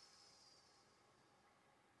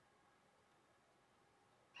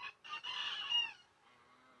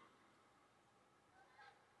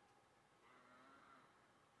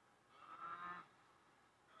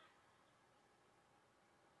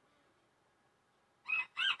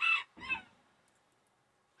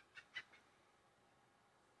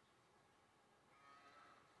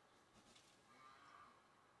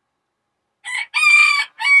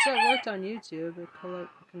 So it worked on YouTube. It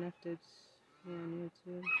connected me on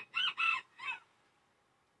YouTube.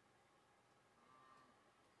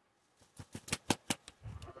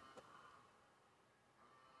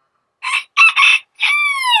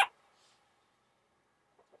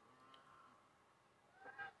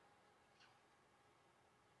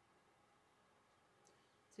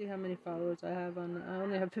 See how many followers I have on. I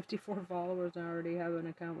only have 54 followers. I already have an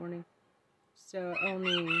account warning. So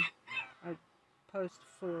I post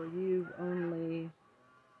for you only,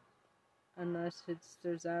 unless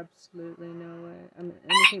there's absolutely no way. I mean,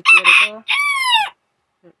 anything political.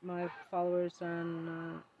 My followers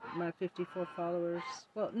on my 54 followers.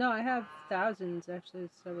 Well, no, I have thousands actually,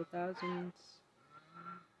 several thousands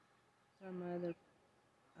on my other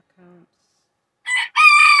accounts.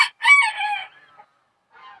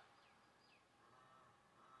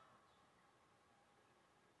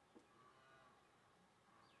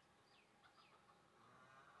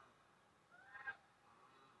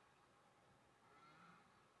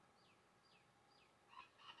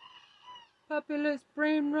 Populist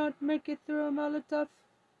brain rot, make it through a Molotov.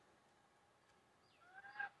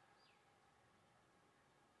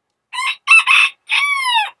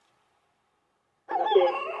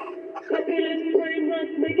 Populist brain rot,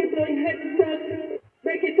 make it through a headshot,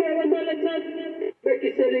 make it through a Molotov, make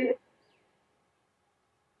it silly.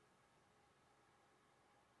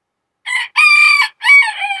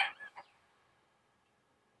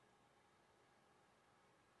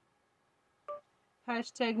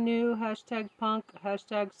 Hashtag new, hashtag punk,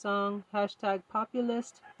 hashtag song, hashtag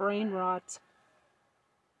populist brain rot.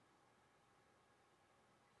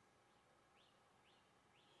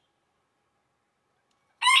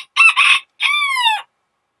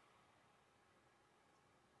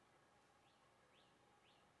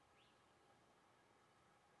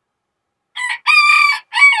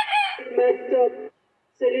 Messed up,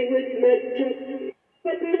 city with messed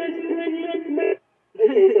populist brain rot.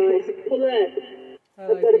 Okay, guys, pull that. I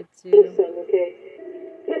like it too. Okay.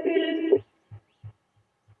 Populist.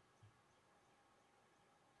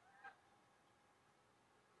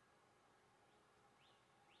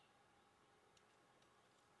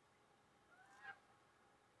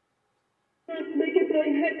 boy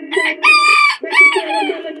head top. Make it all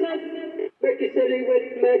a molotov. Make it silly with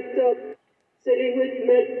mad top. Silly with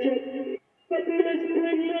mad top. But let's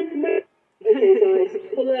bring up mad. Okay, guys,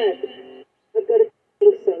 pull that. I've got a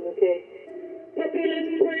song, okay? Populous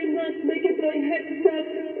brain rot. Make it boy head top.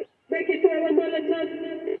 Make it all a molotov.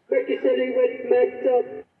 Make it silly with mad top.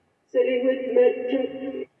 Silly with mad top.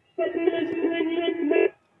 But let's bring up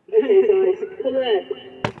mad. Okay, guys, pull that.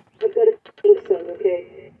 I've got a song, okay?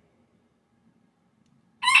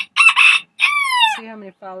 See how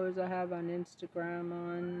many followers I have on Instagram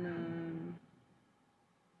on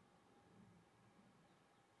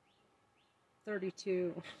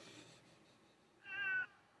 32.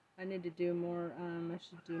 I need to do more, I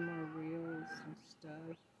should do more reels and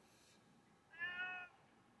stuff.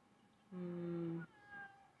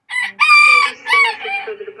 This is a message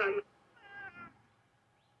for the Department.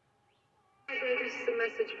 This is a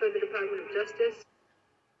message for the Department of Justice.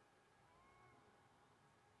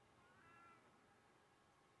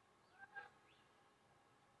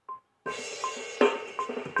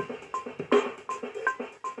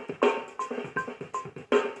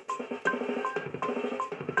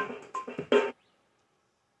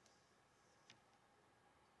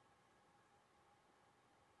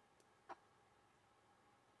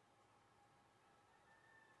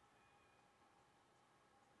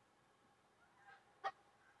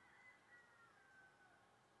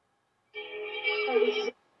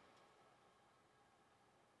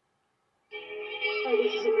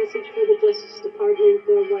 This is a message for the Justice Department.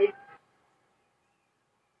 The White.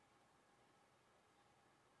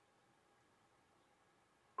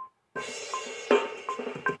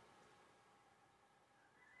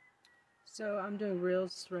 So I'm doing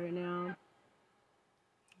reels right now.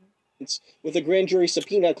 With a grand jury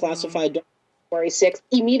subpoena classified. January 6th,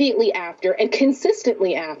 immediately after and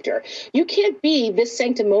consistently after. You can't be this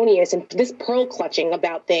sanctimonious and this pearl clutching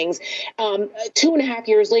about things 2.5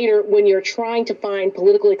 years later when you're trying to find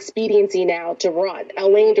political expediency now to run, a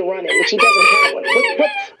lane to run in, which he doesn't have one.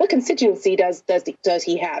 What constituency does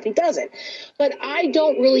he have? He doesn't. But I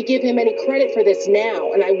don't really give him any credit for this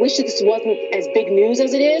now, and I wish that this wasn't as big news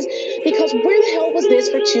as it is, because where the hell was this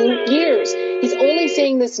for 2 years? He's only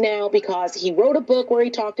saying this now because he wrote a book where he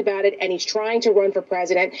talked about it, and he's trying to run for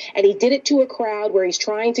president, and he did it to a crowd where he's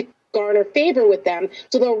trying to garner favor with them,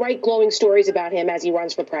 so they'll write glowing stories about him as he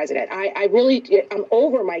runs for president. I'm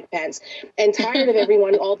over Mike Pence and tired of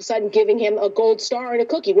everyone all of a sudden giving him a gold star and a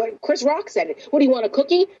cookie. What Chris Rock said it. What, do you want a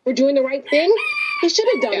cookie for doing the right thing? He should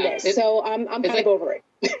have done this. So I'm kind of over it.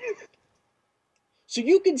 So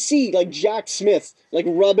you can see, like, Jack Smith, like,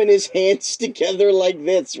 rubbing his hands together like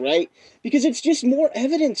this, right? Because it's just more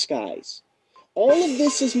evidence, guys. All of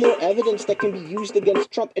this is more evidence that can be used against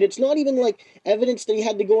Trump. And it's not even, like, evidence that he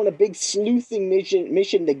had to go on a big sleuthing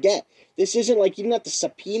mission to get. This isn't like you didn't have to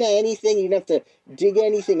subpoena anything. You didn't have to dig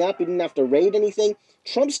anything up. You didn't have to raid anything.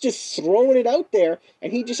 Trump's just throwing it out there,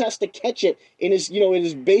 and he just has to catch it in his, in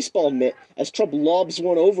his baseball mitt as Trump lobs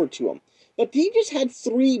one over to him. But he just had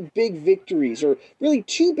 3 big victories, or really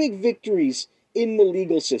 2 big victories in the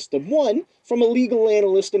legal system. One, from a legal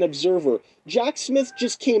analyst and observer. Jack Smith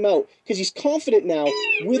just came out because he's confident now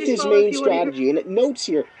with his main strategy, and it notes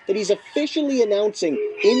here that he's officially announcing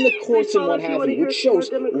in the courts and what have you, which shows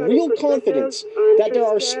real confidence that there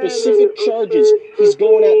are specific charges he's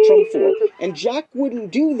going at Trump for. And Jack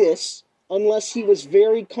wouldn't do this unless he was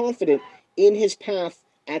very confident in his path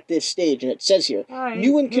at this stage. And it says here,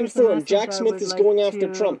 new and confirmed, Jack Smith is going after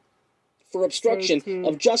Trump for obstruction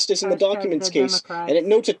of justice in the documents case, and it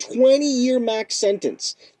notes a 20-year max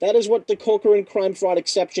sentence. That is what the Corcoran crime fraud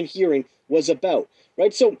exception hearing was about,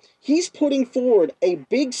 right? So he's putting forward a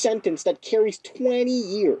big sentence that carries 20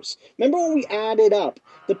 years. Remember when we added up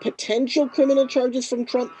the potential criminal charges from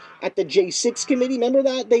Trump at the J6 committee? Remember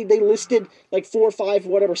that? They listed like 4 or 5,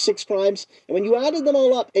 whatever, 6 crimes. And when you added them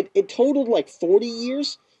all up, it totaled like 40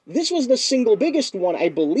 years. This was the single biggest one. I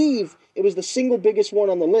believe it was the single biggest one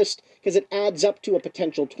on the list because it adds up to a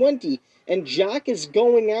potential 20. And Jack is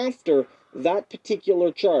going after that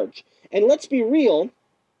particular charge. And let's be real,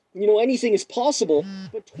 anything is possible,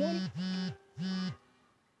 but 20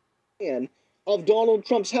 of Donald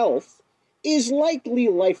Trump's health is likely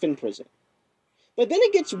life in prison. But then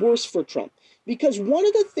it gets worse for Trump, because one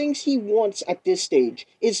of the things he wants at this stage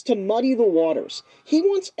is to muddy the waters. He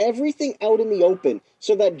wants everything out in the open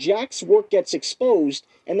so that Jack's work gets exposed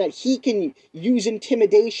and that he can use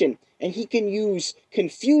intimidation and he can use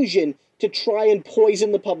confusion to try and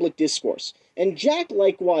poison the public discourse. And Jack,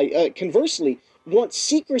 likewise, conversely, wants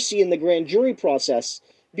secrecy in the grand jury process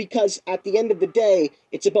because at the end of the day,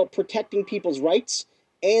 it's about protecting people's rights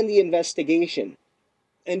and the investigation.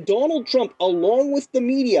 And Donald Trump, along with the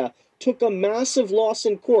media, took a massive loss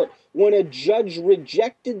in court when a judge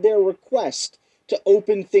rejected their request to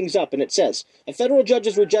open things up. And it says, a federal judge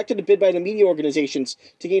has rejected a bid by the media organizations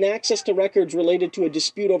to gain access to records related to a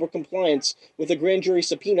dispute over compliance with a grand jury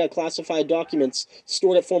subpoena of classified documents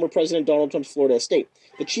stored at former President Donald Trump's Florida estate.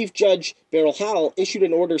 The Chief Judge, Beryl Howell, issued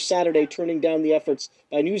an order Saturday turning down the efforts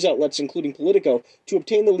by news outlets, including Politico, to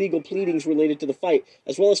obtain the legal pleadings related to the fight,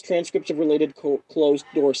 as well as transcripts of related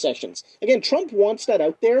closed-door sessions. Again, Trump wants that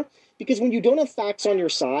out there because when you don't have facts on your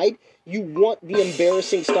side, you want the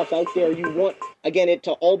embarrassing stuff out there. You want, again, it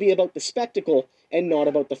to all be about the spectacle and not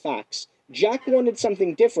about the facts. Jack wanted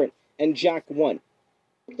something different, and Jack won.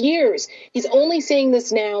 Years. He's only saying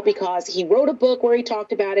this now because he wrote a book where he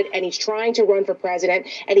talked about it, and he's trying to run for president,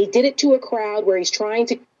 and he did it to a crowd where he's trying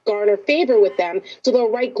to garner favor with them, so they'll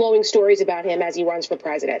write glowing stories about him as he runs for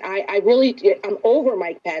president. I'm over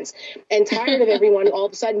Mike Pence and tired of everyone all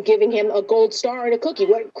of a sudden giving him a gold star and a cookie.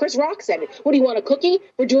 What Chris Rock said, what do you want, a cookie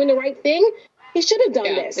for doing the right thing? He should have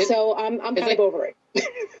done this. So I'm kind of over it.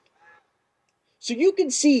 So you can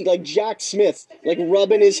see, like, Jack Smith, like,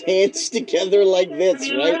 rubbing his hands together like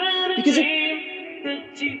this, right? Because it...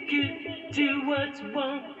 that you could do what you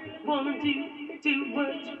wanna do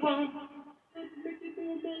what you want.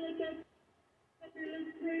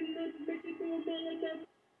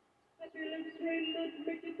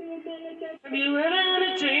 Have you ever had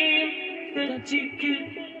a dream that you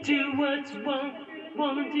could do what you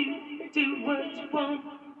wanna do what you want?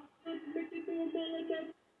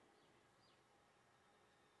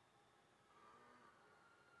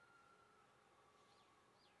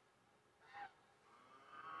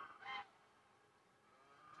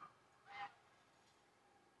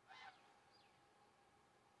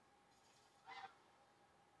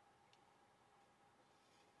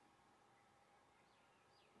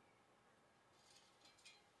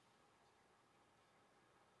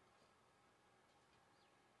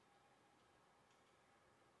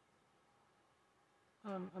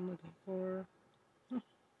 I'm looking for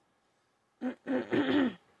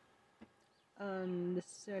the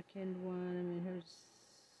second one. I mean,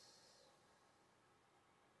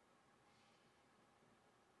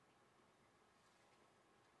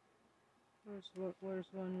 where's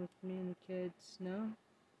one with me and the kids? No.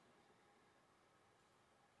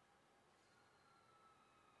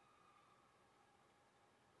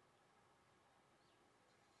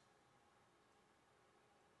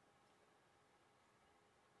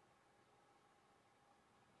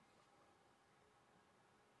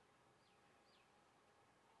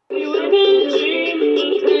 You ever dream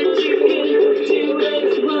that you could do what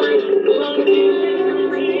you wanna do?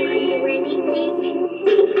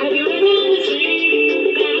 Have you ever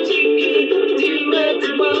dreamed that you could do what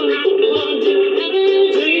you wanna do?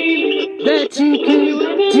 Ever dream that you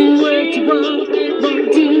could do what you want to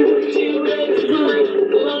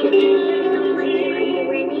do?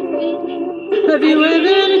 Have you ever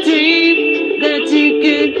had a dream that you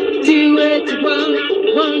could do what you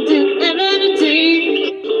want to? Ever dream?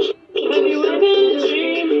 Have you ever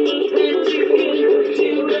dreamed that you could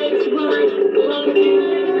do what you wanna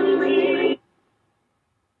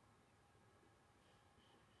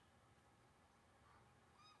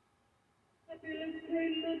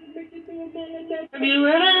do? Have you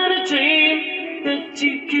ever had a dream that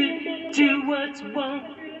you could do what you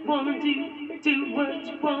wanna do what you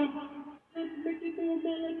want? Have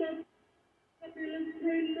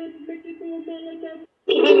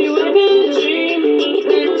you ever dreamed that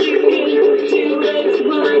you could do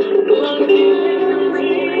what you wanna do?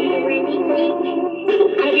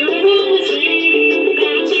 Have you ever dreamed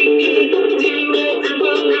that you could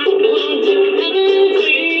do what you wanna do? Ever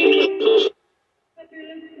dream?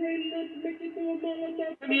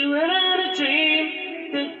 Have you ever had a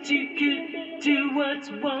dream that you could do what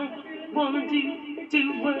you wanna do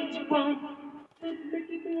what you want? Have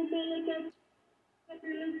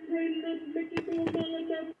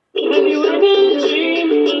you ever dreamed that you could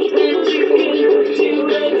do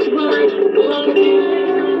what you wanna do?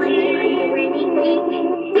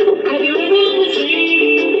 Have you ever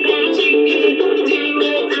dreamed that you could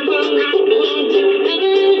do what you wanna do?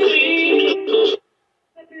 Ever dream?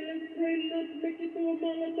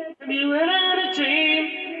 Have you ever had a dream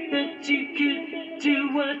that you could do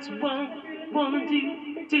what you wanna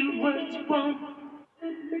do what you want?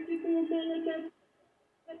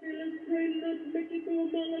 Have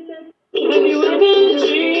you ever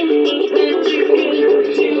dreamed that you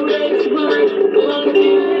could do what you wanna do?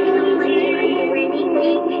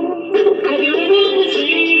 Have you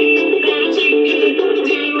ever dreamed that you could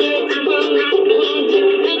do what you wanna do?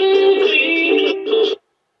 Ever dream?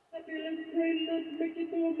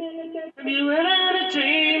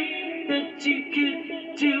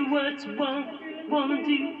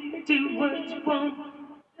 want.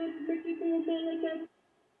 Make it do a Molotov.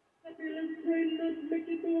 Fabulous brain, let's make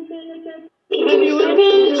it do a Molotov. Have you ever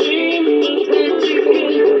dreamed that you could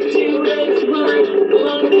do what you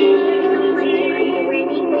want?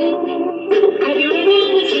 Have you ever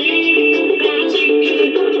dreamed that you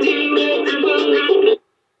could do what you want?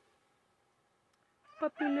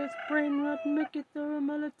 Populous brain rot, make it through a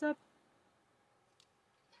Molotov.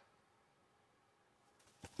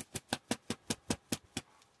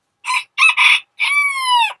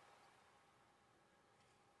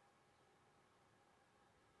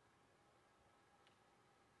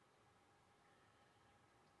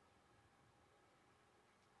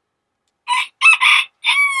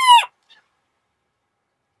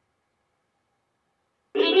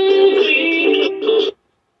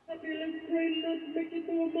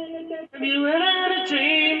 Have you ever had a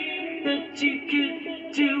dream that you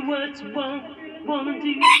could do what you want? Wanna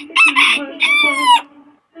do what you want?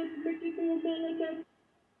 Let's make it do a Molotov.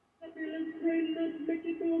 Fabulous brain, let's make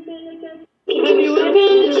it do a Molotov. Have you ever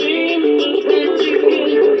had a dream that you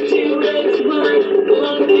could do what you want?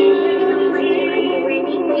 Wanna do what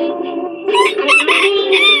you want? Have you ever had a dream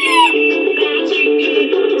that you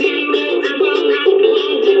could do what you want?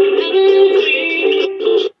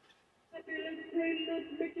 Fabulous brain, let's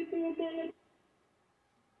make it do a Molotov.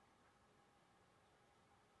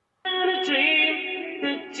 Had a dream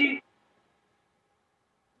that you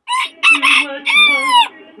do what you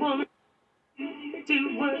want, wanna do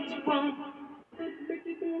what you want. Let's make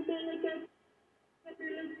it do a Molotov.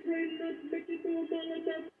 Fabulous brain, let's make it do a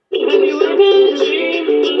Molotov. Have you ever had a dream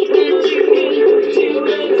that you could do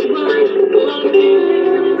what you want, wanna do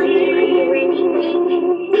what you want?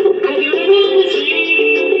 Have you ever had a dream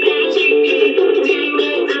that you could do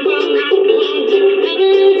what you want, wanna do what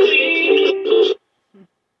you want?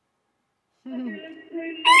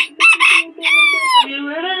 Have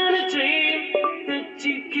you ever had a dream that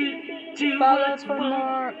you could do Follow what us you for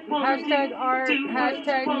more. want? Hashtag art, Do what you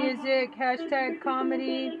hashtag want. music, hashtag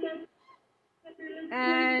comedy.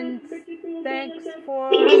 And thanks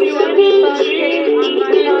for 75K on my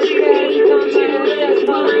podcast on my hashtag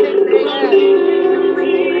politics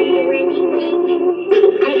AF.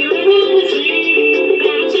 Have you ever had a dream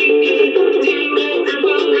that you could do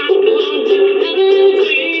what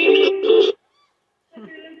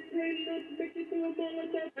you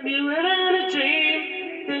want? Have you ever had a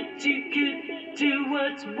dream that you could do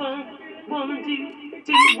what you want? Wanna do what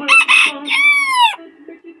you want? Let's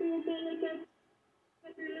make it do a Molotov.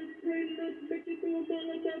 Fabulous brain, let's make it do a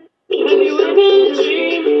Molotov. Have you ever had a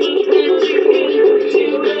dream that you could do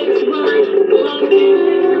what you want? Wanna do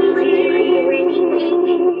what you want?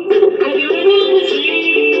 Have you ever had a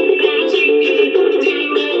dream that you could do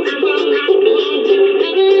what you want? Wanna do what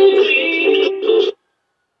you want?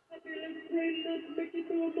 Fabulous brain, let's make it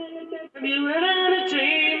do a Molotov. Have you ever had a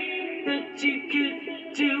dream that you could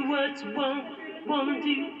do what you want? Wanna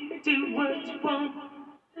do what you want?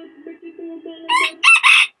 Let's make it do a Molotov.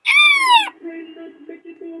 Fabulous brain, let's make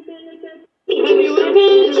it do a Molotov. Have you ever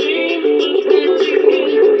had a dream that you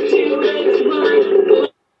could do what you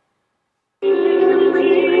want?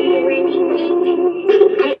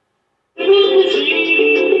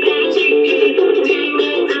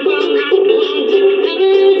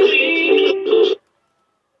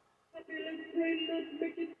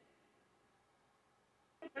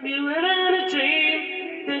 Have you ever had a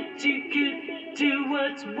dream that you could do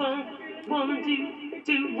what you want? Wanna do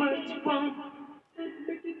what you want? Let's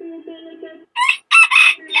make it do a Molotov.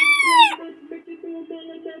 Let's make it do a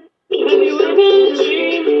Molotov. Have you ever had a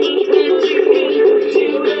dream that you could do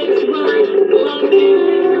what you want? Wanna do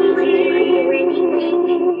what you want?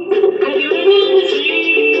 Have you ever had a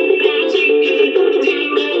dream that you could do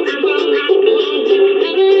what you want? Wanna do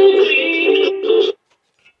what you want?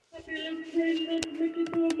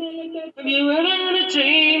 Have you ever had a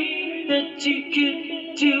dream that you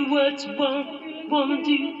could do what you want? Wanna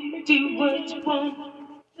do what you want?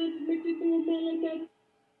 Let's make it do a Molotov.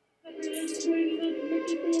 Let's make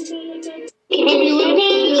it do a Molotov.